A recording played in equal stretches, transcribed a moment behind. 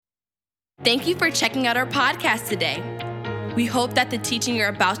Thank you for checking out our podcast today. We hope that the teaching you're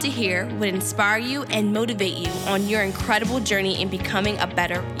about to hear would inspire you and motivate you on your incredible journey in becoming a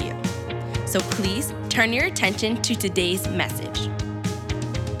better you. So please turn your attention to today's message.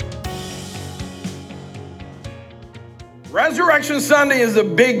 Resurrection Sunday is a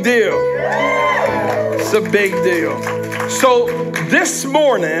big deal. It's a big deal. So this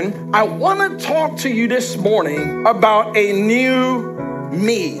morning, I want to talk to you this morning about a new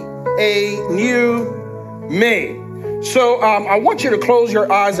me. A new me. So I want you to close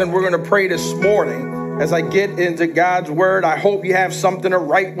your eyes and we're going to pray this morning as I get into God's word. I hope you have something to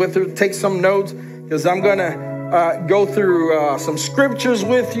write with or take some notes, because I'm going to go through some scriptures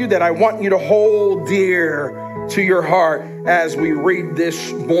with you that I want you to hold dear to your heart as we read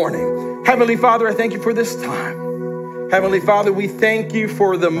this morning. Heavenly Father, I thank you for this time. Heavenly Father, we thank you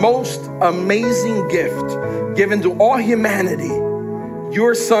for the most amazing gift given to all humanity,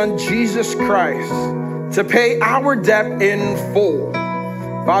 your Son, Jesus Christ, to pay our debt in full.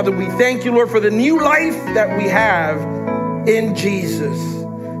 Father, we thank you, Lord, for the new life that we have in Jesus.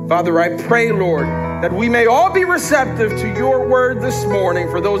 Father, I pray, Lord, that we may all be receptive to your word this morning,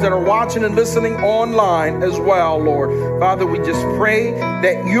 for those that are watching and listening online as well, Lord. Father, we just pray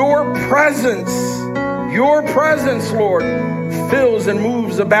that your presence, Lord, fills and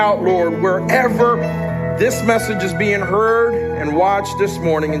moves about, Lord, wherever this message is being heard and watched this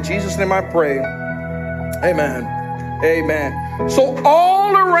morning. In Jesus' name I pray. Amen. Amen. So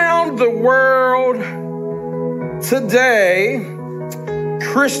all around the world today,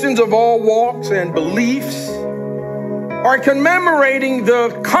 Christians of all walks and beliefs are commemorating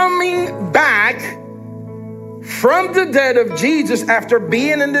the coming back from the dead of Jesus after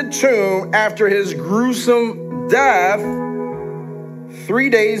being in the tomb after his gruesome death 3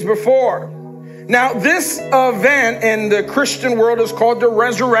 days before. Now, this event in the Christian world is called the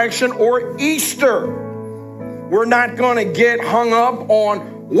resurrection or Easter. We're not going to get hung up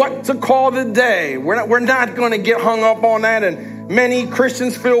on what to call the day. We're not going to get hung up on that. And many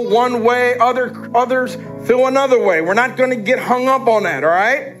Christians feel one way, others feel another way. We're not going to get hung up on that, all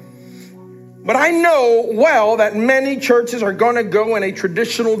right? But I know well that many churches are going to go in a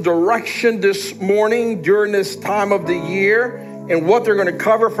traditional direction this morning during this time of the year, and what they're going to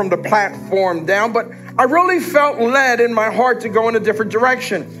cover from the platform down. But I really felt led in my heart to go in a different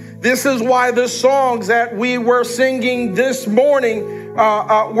direction. This is why the songs that we were singing this morning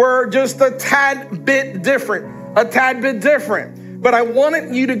were just a tad bit different. But I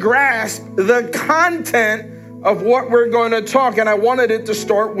wanted you to grasp the content of what we're going to talk, and I wanted it to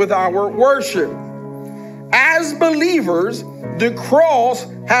start with our worship. As believers, the cross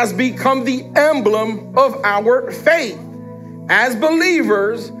has become the emblem of our faith. As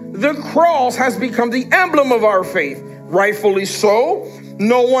believers, the cross has become the emblem of our faith. Rightfully so.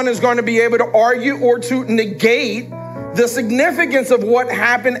 No one is going to be able to argue or to negate the significance of what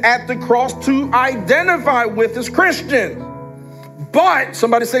happened at the cross to identify with as Christians. But,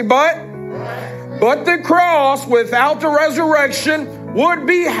 somebody say but the cross without the resurrection would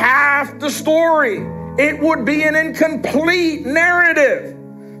be half the story. It would be an incomplete narrative.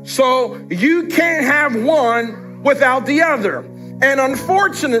 So you can't have one without the other. And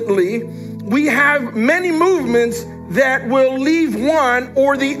unfortunately, we have many movements that will leave one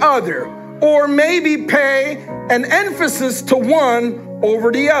or the other, or maybe pay an emphasis to one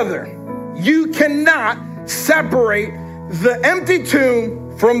over the other. You cannot separate the empty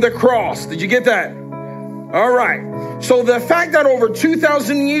tomb from the cross. Did you get that? All right. So the fact that over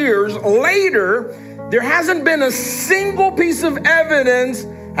 2,000 years later, there hasn't been a single piece of evidence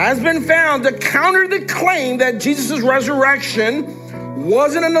has been found to counter the claim that Jesus' resurrection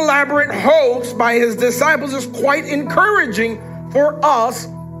wasn't an elaborate hoax by his disciples is quite encouraging for us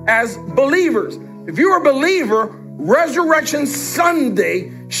as believers. If you're a believer, Resurrection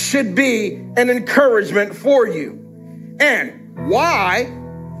Sunday should be an encouragement for you. And why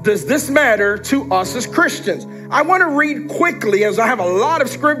does this matter to us as Christians? I want to read quickly, as I have a lot of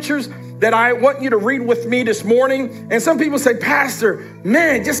scriptures that I want you to read with me this morning. And some people say, Pastor,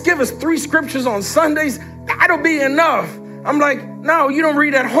 man, just give us 3 scriptures on Sundays. That'll be enough. I'm like, no, you don't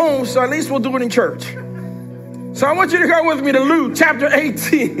read at home, so at least we'll do it in church. So I want you to go with me to Luke chapter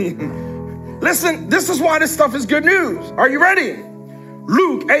 18. Listen, this is why this stuff is good news. Are you ready?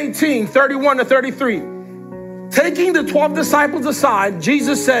 Luke 18, 31 to 33. Taking the 12 disciples aside,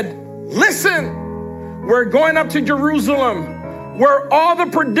 Jesus said, listen, we're going up to Jerusalem, where all the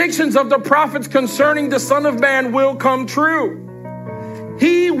predictions of the prophets concerning the Son of Man will come true.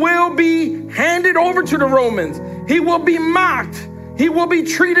 He will be handed over to the Romans. He will be mocked. He will be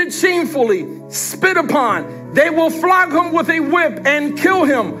treated shamefully, spit upon. They will flog him with a whip and kill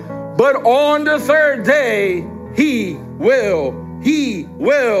him. but on the third day, he will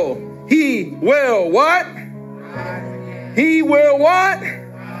what? He will what?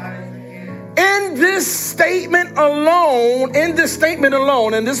 In this statement alone, and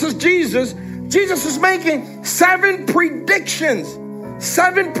this is Jesus is making 7 predictions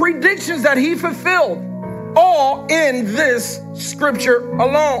that he fulfilled, all in this scripture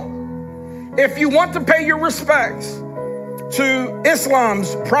alone. If you want to pay your respects to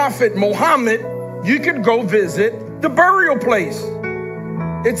Islam's prophet Muhammad, you could go visit the burial place.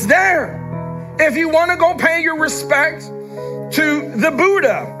 It's there. If you want to go pay your respects to the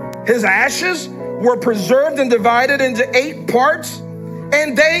Buddha, his ashes were preserved and divided into 8 parts,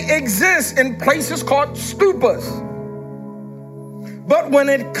 and they exist in places called stupas. But when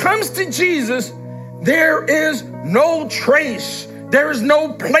it comes to Jesus, there is no trace. There is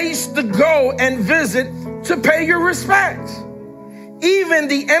no place to go and visit to pay your respects. Even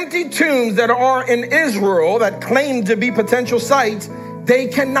the empty tombs that are in Israel that claim to be potential sites, they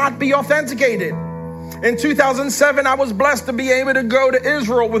cannot be authenticated. In 2007, I was blessed to be able to go to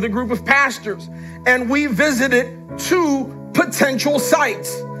Israel with a group of pastors, and we visited 2 potential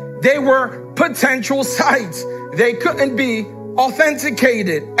sites. They were potential sites. They couldn't be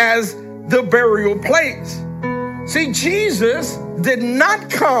authenticated as the burial place. See, Jesus did not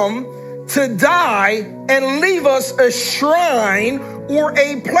come to die and leave us a shrine or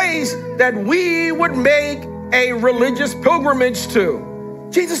a place that we would make a religious pilgrimage to.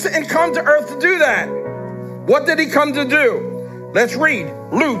 Jesus didn't come to earth to do that. What did he come to do? Let's read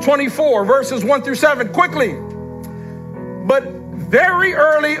Luke 24, verses 1 through 7 quickly. But very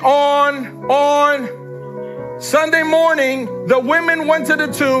early on Sunday morning, the women went to the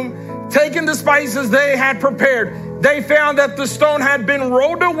tomb, taking the spices they had prepared. They found that the stone had been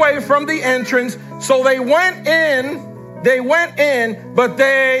rolled away from the entrance, so they went in, but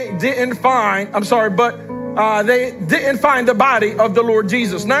they didn't find the body of the Lord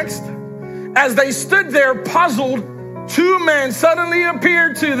Jesus. Next. As they stood there puzzled, 2 men suddenly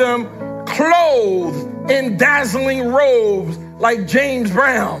appeared to them, clothed in dazzling robes like James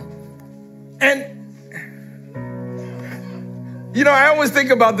Brown. And, I always think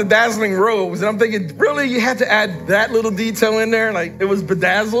about the dazzling robes, and I'm thinking, really, you had to add that little detail in there? Like it was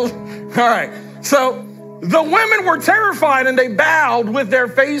bedazzled? All right. So the women were terrified, and they bowed with their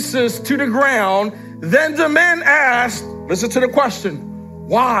faces to the ground. Then the men asked, listen to the question,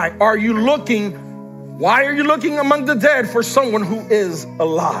 Why are you looking among the dead for someone who is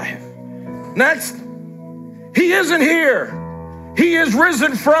alive? Next, he isn't here. He is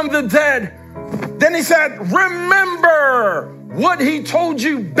risen from the dead. Then he said, remember what he told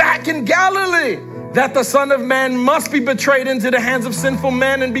you back in Galilee, that the Son of Man must be betrayed into the hands of sinful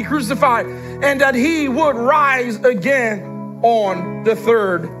men and be crucified, and that he would rise again on the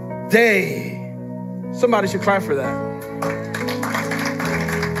 3rd day. Somebody should clap for that.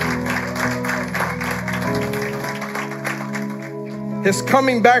 His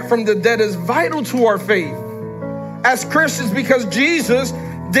coming back from the dead is vital to our faith as Christians, because Jesus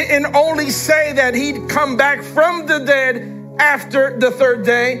didn't only say that he'd come back from the dead after the 3rd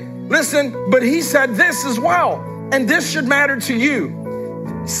day. Listen, but he said this as well, and this should matter to you,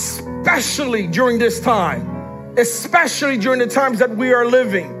 especially during this time, especially during the times that we are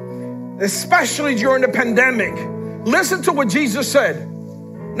living, especially during the pandemic. Listen to what Jesus said.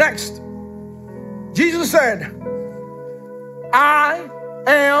 Next, Jesus said, I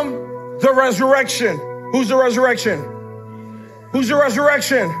am the resurrection. Who's the resurrection? Who's the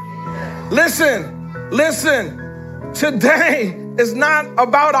resurrection? Listen. Today is not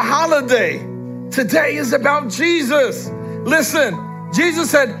about a holiday. Today is about Jesus. Listen, Jesus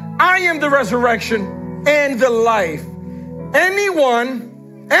said, I am the resurrection and the life. Anyone,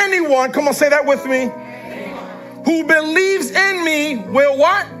 come on, say that with me. Who believes in me will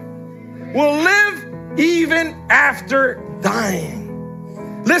what? Will live even after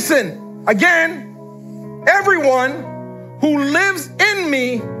dying. Listen, again, everyone who lives in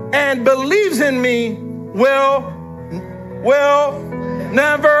me and believes in me will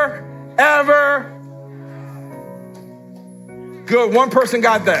never, ever. Good, one person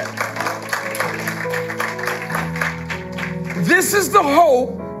got that. This is the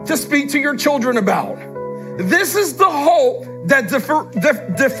hope to speak to your children about. This is the hope that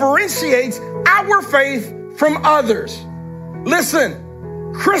differentiates our faith from others.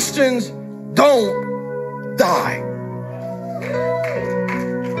 Listen, Christians don't die.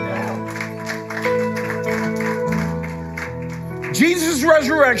 Jesus'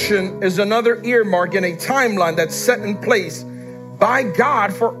 resurrection is another earmark in a timeline that's set in place by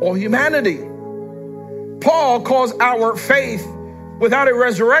God for all humanity. Paul calls our faith without a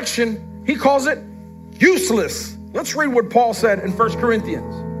resurrection, he calls it useless. Let's read what Paul said in 1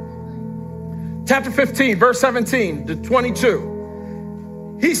 Corinthians. Chapter 15, verse 17 to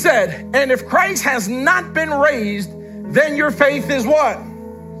 22. He said, and if Christ has not been raised, then your faith is what?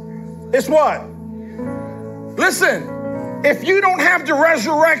 It's what? Listen, if you don't have the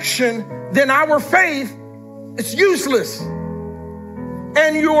resurrection, then our faith is useless.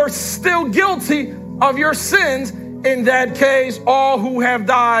 And you're still guilty of your sins. In that case, all who have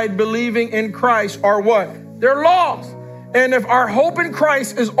died believing in Christ are what? They're lost. And if our hope in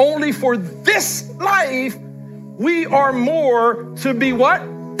Christ is only for this life, we are more to be what?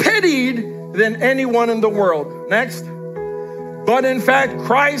 Pitied than anyone in the world. Next. But in fact,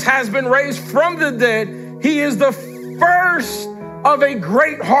 Christ has been raised from the dead. He is the first of a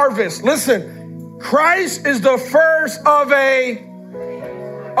great harvest. Listen, Christ is the first of a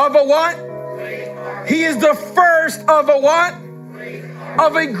what? He is the first of a what?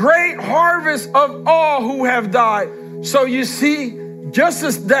 Of a great harvest of all who have died. So you see, just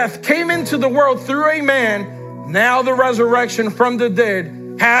as death came into the world through a man, now the resurrection from the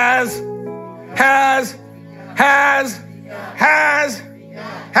dead has,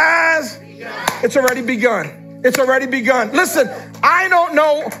 it's already begun. It's already begun. Listen, I don't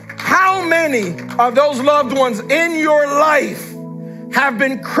know how many of those loved ones in your life have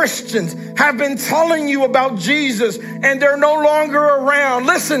been Christians, have been telling you about Jesus, and they're no longer around.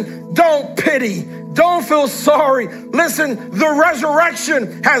 Listen, don't pity. Don't feel sorry. Listen, the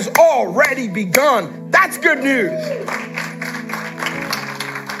resurrection has already begun. That's good news.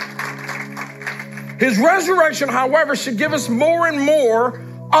 His resurrection, however, should give us more and more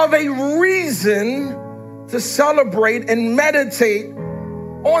of a reason to celebrate and meditate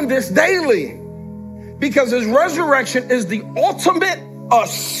on this daily. Because his resurrection is the ultimate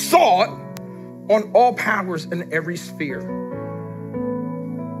assault on all powers in every sphere.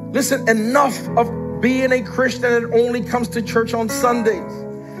 Listen, enough of being a Christian that only comes to church on Sundays.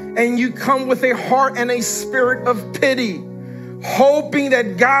 And you come with a heart and a spirit of pity, hoping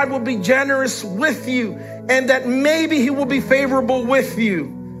that God will be generous with you and that maybe he will be favorable with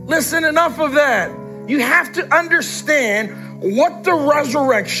you. Listen, enough of that. You have to understand what the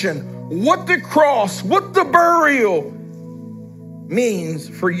resurrection, what the cross, what the burial means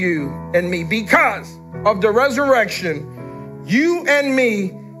for you and me. Because of the resurrection, you and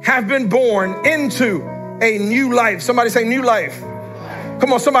me have been born into a new life. Somebody say new life.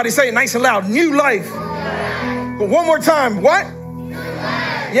 Come on, somebody say it nice and loud. New life. But one more time. What? New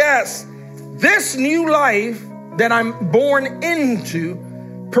life. Yes. This new life that I'm born into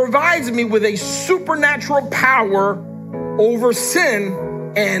provides me with a supernatural power over sin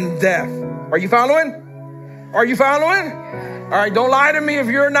and death. Are you following? Are you following? All right, don't lie to me if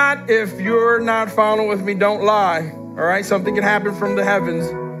you're not following with me, don't lie. All right, something can happen from the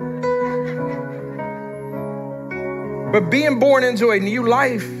heavens. But being born into a new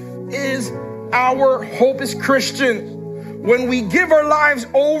life is our hope as Christians. When we give our lives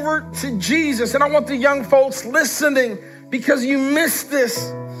over to Jesus, and I want the young folks listening because you missed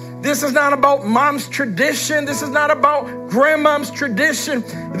this. This is not about mom's tradition. This is not about grandmom's tradition.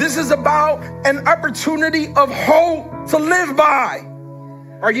 This is about an opportunity of hope to live by.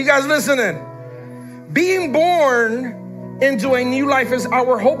 Are you guys listening? Being born into a new life is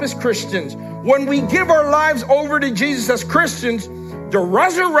our hope as Christians. When we give our lives over to Jesus as Christians, the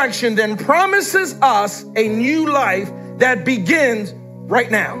resurrection then promises us a new life that begins right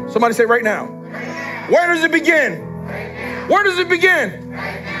now. Somebody say right now. Where does it begin? Where does it begin?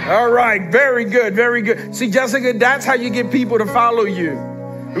 All right, very good, very good. See, Jessica, that's how you get people to follow you.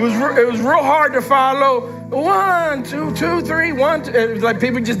 It was real hard to follow. 1, 2, 2, 3, 1, 2. It was like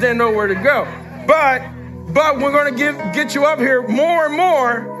people just didn't know where to go. But we're going to get you up here more and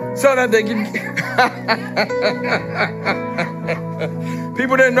more so that they can.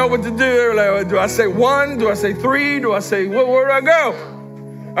 People didn't know what to do. They were like, do I say 1? Do I say 3? Do I say, where do I go?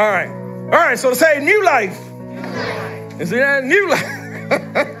 All right. So to say new life. And see that? New life.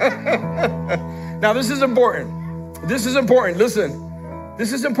 Now, this is important. This is important. Listen,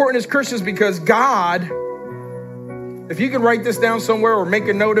 this is important as Christians because God, if you could write this down somewhere or make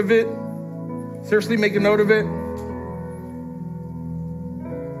a note of it, seriously, make a note of it.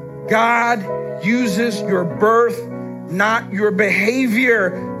 God uses your birth, not your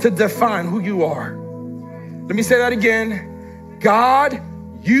behavior, to define who you are. Let me say that again. God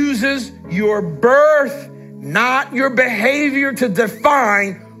uses your birth, not your behavior, to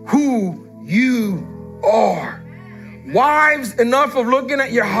define who you are. Wives, enough of looking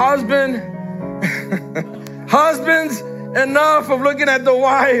at your husband. Husbands, enough of looking at the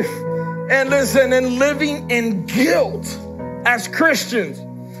wife and listen and living in guilt as Christians,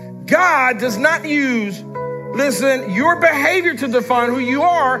 God does not use, listen, your behavior to define who you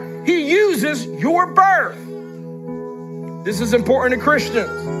are. He uses your birth. This is important to Christians.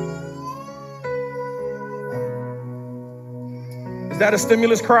 Is that a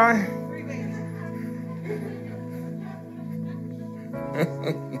stimulus cry?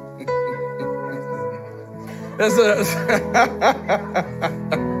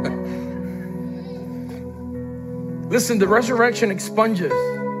 Listen, the resurrection expunges.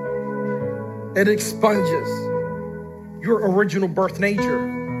 It expunges your original birth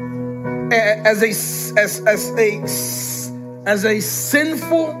nature. As a sinful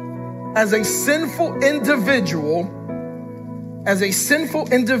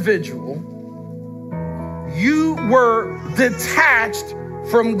individual, you were detached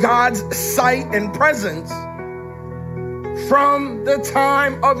from God's sight and presence from the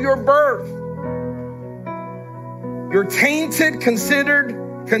time of your birth. You're tainted, considered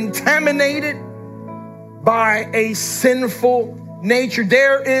contaminated by a sinful nature.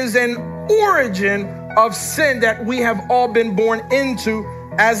 There is an origin of sin that we have all been born into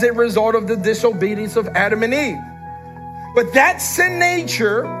as a result of the disobedience of Adam and Eve. But that sin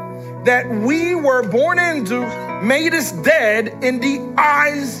nature that we were born into made us dead in the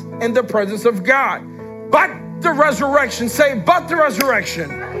eyes and the presence of God. But the resurrection, say, but the resurrection.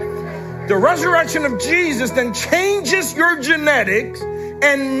 The resurrection of Jesus then changes your genetics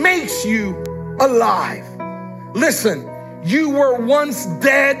and makes you alive. Listen, you were once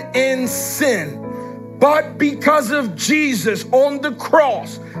dead in sin, but because of Jesus on the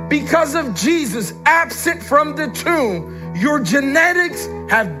cross, because of Jesus absent from the tomb, your genetics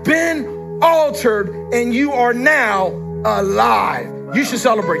have been altered and you are now alive. You should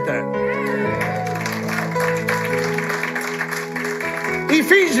celebrate that.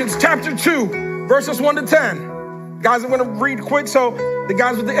 Ephesians chapter 2, verses 1 to 10. Guys, I'm going to read quick, so the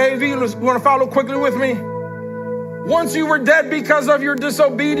guys with the AV want to follow quickly with me. Once you were dead because of your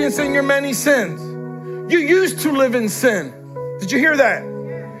disobedience and your many sins. You used to live in sin. Did you hear that?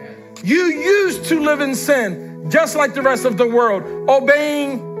 You used to live in sin, just like the rest of the world,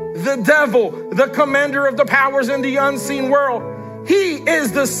 obeying the devil, the commander of the powers in the unseen world. He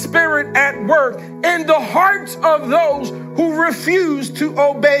is the spirit at work in the hearts of those who refuse to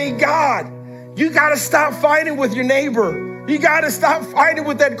obey God. You got to stop fighting with your neighbor. You got to stop fighting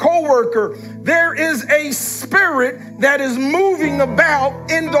with that coworker. There is a spirit that is moving about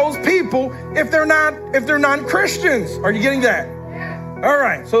in those people if they're not Christians. Are you getting that? All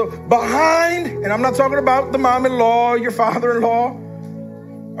right. So behind, and I'm not talking about the mom-in-law, your father-in-law.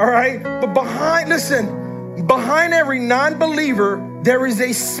 All right. But behind every non-believer, there is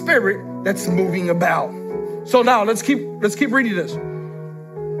a spirit that's moving about. So now let's keep reading this.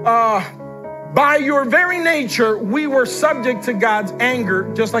 By your very nature, we were subject to God's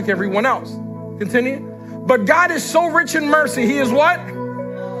anger, just like everyone else. Continue. But God is so rich in mercy. He is what?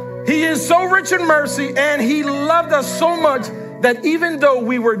 He is so rich in mercy, and he loved us so much that even though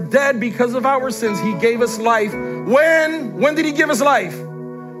we were dead because of our sins, he gave us life. When did he give us life?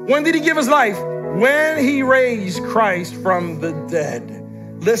 When did he give us life? When he raised Christ from the dead.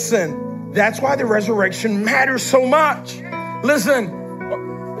 Listen, that's why the resurrection matters so much. Listen,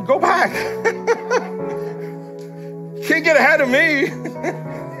 go back. Can't get ahead of me.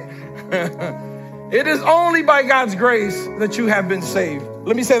 It is only by God's grace that you have been saved.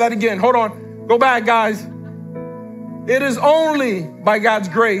 Let me say that again. Hold on. Go back, guys. It is only by God's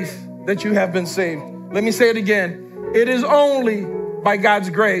grace that you have been saved. Let me say it again. It is only by God's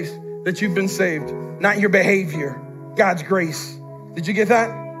grace that you've been saved, not your behavior. God's grace. Did you get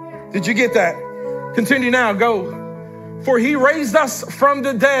that? Did you get that? Continue now. Go. For he raised us from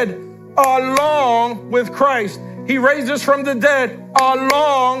the dead along with Christ. He raised us from the dead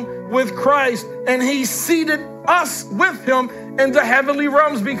along with Christ. And he seated us with him in the heavenly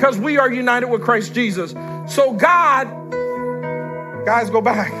realms because we are united with Christ Jesus. So God, guys, go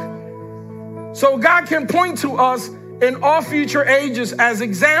back. So God can point to us in all future ages as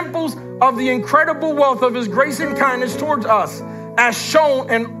examples of the incredible wealth of his grace and kindness towards us, as shown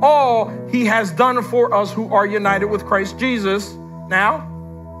in all he has done for us who are united with Christ Jesus. Now,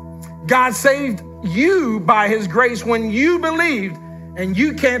 God saved you by his grace when you believed, and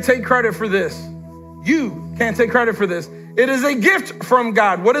you can't take credit for this. You can't take credit for this. It is a gift from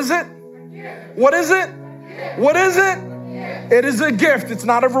God. What is it? What is it? What is it? It is a gift. It's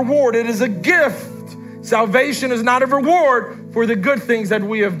not a reward. It is a gift. Salvation is not a reward for the good things that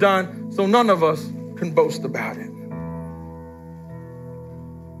we have done, so none of us can boast about it.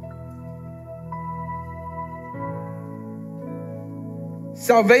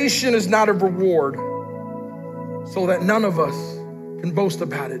 Salvation is not a reward. so that none of us can boast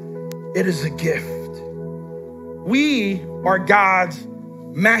about it. It is a gift. We are God's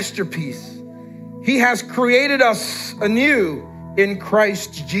masterpiece. He has created us anew in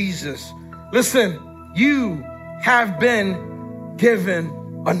Christ Jesus. Listen, you have been given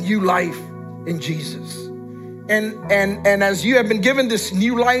a new life in Jesus. And as you have been given this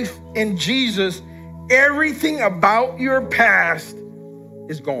new life in Jesus, everything about your past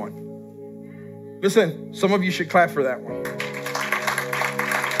is gone. Listen, some of you should clap for that one.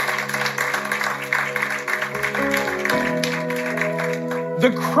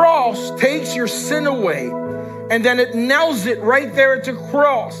 The cross takes your sin away, and then it nails it right there at the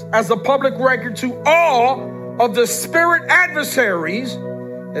cross as a public record to all of the spirit adversaries,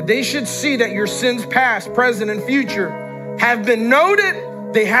 that they should see that your sins past, present, and future have been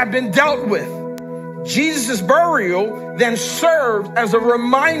noted, they have been dealt with. Jesus' burial then served as a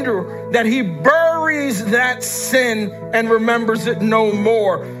reminder that he buries that sin and remembers it no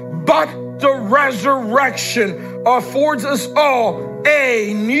more. But the resurrection affords us all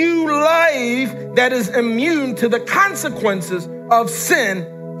a new life that is immune to the consequences of sin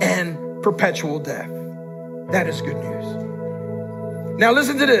and perpetual death. That is good news. Now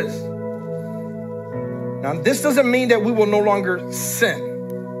listen to this. Now this doesn't mean that we will no longer sin.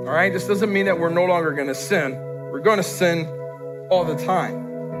 All right, this doesn't mean that we're no longer going to sin. We're going to sin all the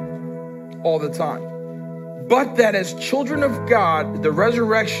time. All the time. But that as children of God, the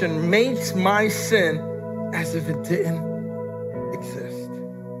resurrection makes my sin as if it didn't exist.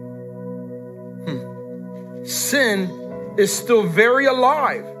 Sin is still very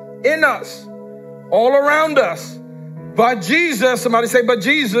alive in us, all around us. But Jesus, somebody say, but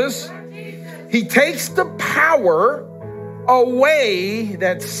Jesus, he takes the power away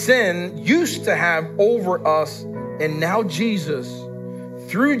that sin used to have over us. And now Jesus,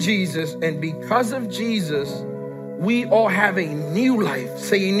 through Jesus and because of Jesus, we all have a new life.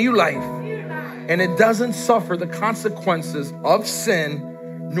 Say a new life. And it doesn't suffer the consequences of sin,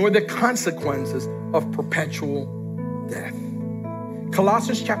 nor the consequences of perpetual death.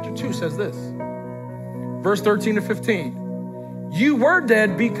 Colossians chapter 2 says this, verse 13 to 15. You were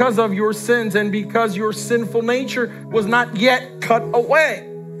dead because of your sins and because your sinful nature was not yet cut away.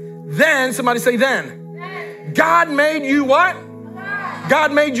 Then, somebody say then. God made you what? Alive.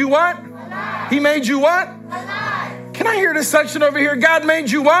 God made you what? Alive. He made you what? Alive. Can I hear this section over here? God made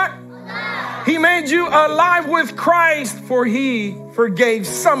you what? Alive. He made you alive with Christ, for he forgave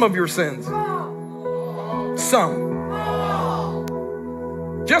some of your sins. Some.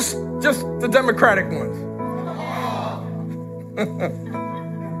 Just the Democratic ones.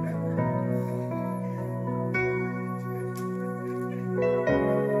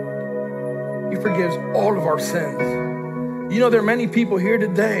 He forgives all of our sins. You know, there are many people here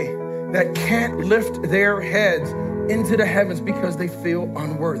today that can't lift their heads into the heavens because they feel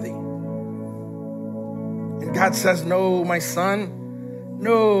unworthy. And God says, no, my son,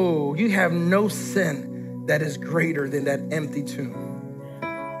 no, you have no sin that is greater than that empty tomb.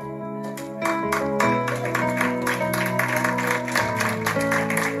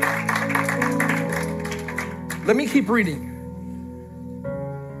 Let me keep reading.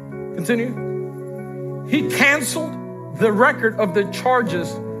 Continue. He canceled the record of the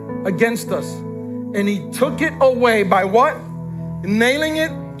charges against us, and he took it away by what? Nailing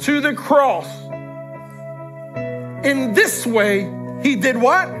it to the cross. In this way, he did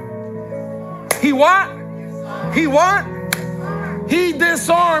what? He what? He what? He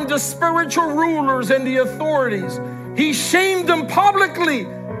disarmed the spiritual rulers and the authorities. He shamed them publicly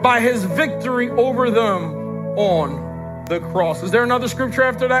by his victory over them on the cross. Is there another scripture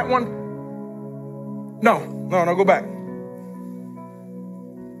after that one? No, go back.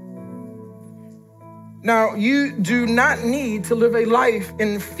 Now, you do not need to live a life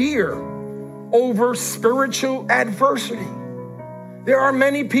in fear over spiritual adversity. There are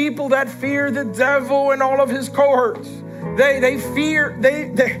many people that fear the devil and all of his cohorts. They fear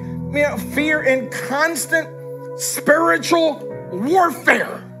in constant spiritual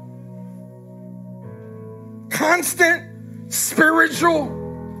warfare. Constant spiritual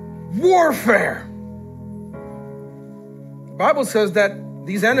warfare. The Bible says that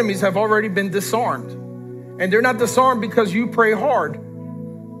these enemies have already been disarmed. And they're not disarmed because you pray hard.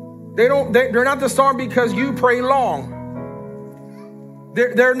 They're not disarmed because you pray long.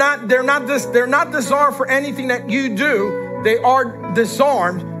 They're not disarmed for anything that you do. They are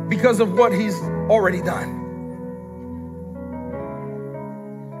disarmed because of what he's already done.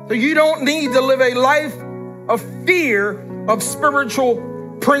 So you don't need to live a life of fear of spiritual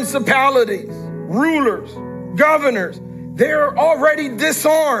principalities, rulers, governors. They're already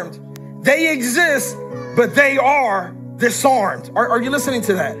disarmed. They exist but they are disarmed. Are you listening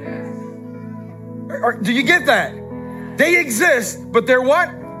to that? Do you get that? They exist, but they're what?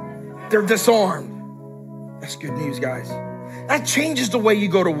 They're disarmed. That's good news, guys. That changes the way you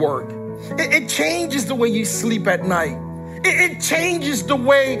go to work. It changes the way you sleep at night. It changes the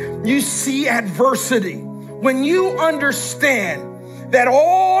way you see adversity. When you understand that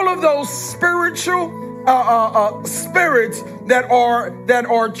all of those spiritual spirits that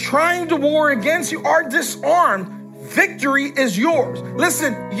are trying to war against you are disarmed, victory is yours.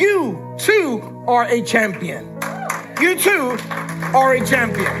 Listen, you too are a champion. You too are a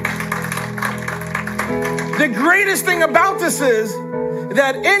champion. The greatest thing about this is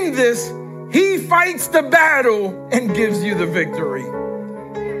that in this, he fights the battle and gives you the victory.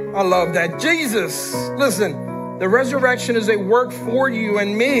 I love that. Jesus, listen, the resurrection is a work for you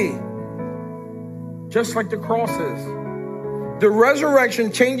and me, just like the cross is. The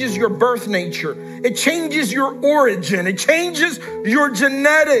resurrection changes your birth nature. It changes your origin. It changes your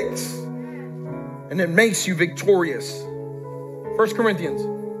genetics. And it makes you victorious. 1 Corinthians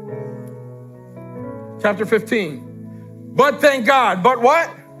chapter 15. But thank God. But what?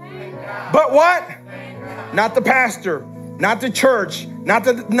 But what? Not the pastor, not the church, not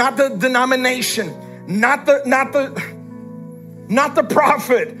the denomination, not the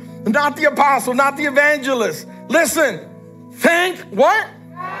prophet, not the apostle, not the evangelist. Listen, thank what?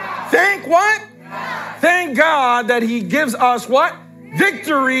 Thank what? Thank God that he gives us what?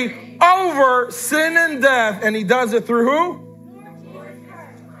 Victory over sin and death. And he does it through who?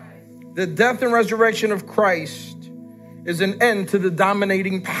 The death and resurrection of Christ is an end to the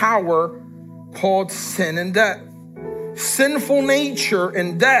dominating power called sin and death. Sinful nature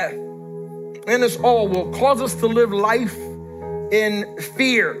and death in us all will cause us to live life in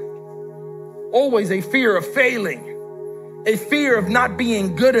fear. Always a fear of failing, a fear of not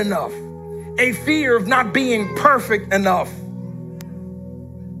being good enough, a fear of not being perfect enough.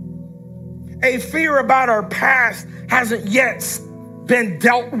 A fear about our past hasn't yet been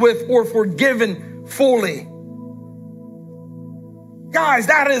dealt with or forgiven fully. Guys,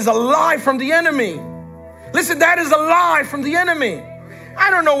 that is a lie from the enemy. Listen, that is a lie from the enemy. I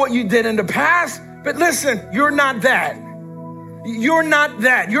don't know what you did in the past, but listen, you're not that. You're not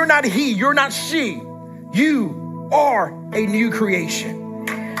that. You're not he. You're not she. You are a new creation.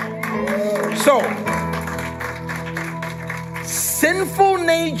 So, sinful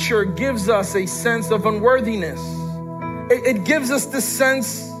nature gives us a sense of unworthiness. It gives us the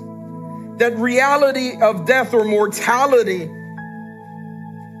sense that reality of death or mortality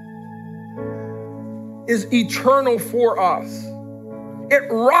is eternal for us. It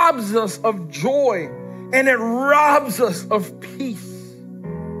robs us of joy and it robs us of peace.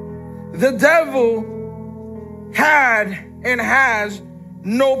 The devil had and has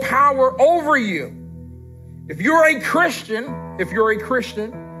no power over you. If you're a Christian, let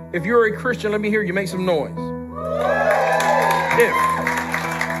me hear you make some noise. If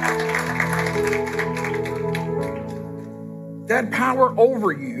that power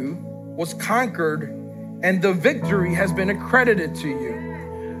over you was conquered and the victory has been accredited to you.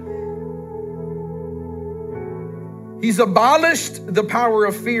 He's abolished the power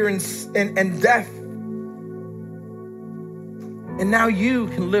of fear and death. And now you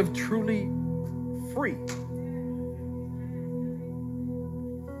can live truly free.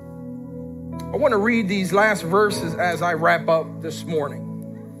 I want to read these last verses as I wrap up this morning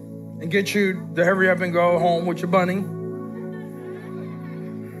and get you to hurry up and go home with your bunny.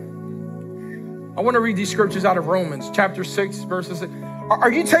 I want to read these scriptures out of Romans chapter 6, verses 6.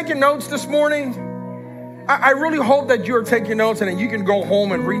 Are you taking notes this morning? I really hope that you're taking notes and that you can go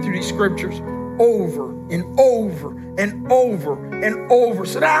home and read through these scriptures over and over and over and over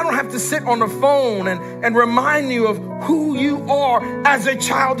so that I don't have to sit on the phone and remind you of who you are as a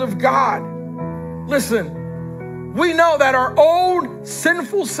child of God. Listen, we know that our old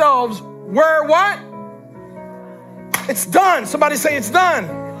sinful selves were what? It's done. Somebody say it's done.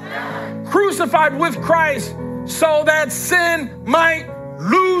 Crucified with Christ so that sin might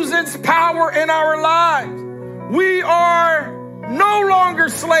lose its power in our lives. We are no longer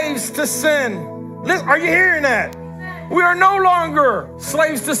slaves to sin. Listen, are you hearing that? We are no longer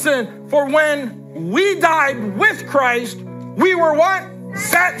slaves to sin. For when we died with Christ, we were what?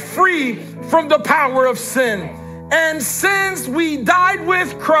 Set free from the power of sin. And since we died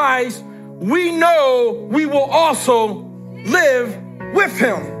with Christ, we know we will also live with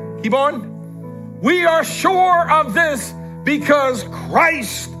him. Keep on. We are sure of this because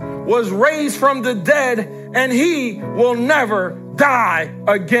Christ was raised from the dead and he will never die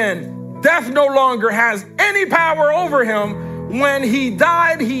again. Death no longer has any power over him. When he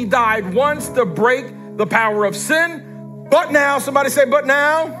died once to break the power of sin. But now, somebody say, but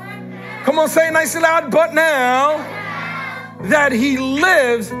now. Come on, say it nice and loud. But now that he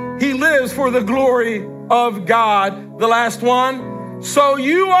lives for the glory of God. The last one. So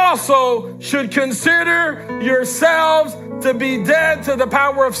you also should consider yourselves to be dead to the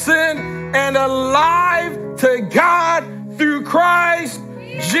power of sin and alive to God through Christ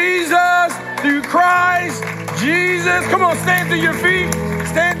Jesus. Through Christ Jesus. Come on, stand to your feet.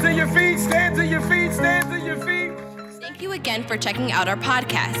 Stand to your feet. Stand to your feet. Stand to your feet. Thank you again for checking out our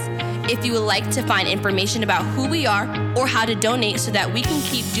podcast. If you would like to find information about who we are or how to donate so that we can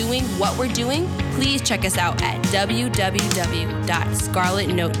keep doing what we're doing, please check us out at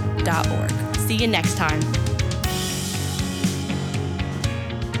www.scarletnote.org. See you next time.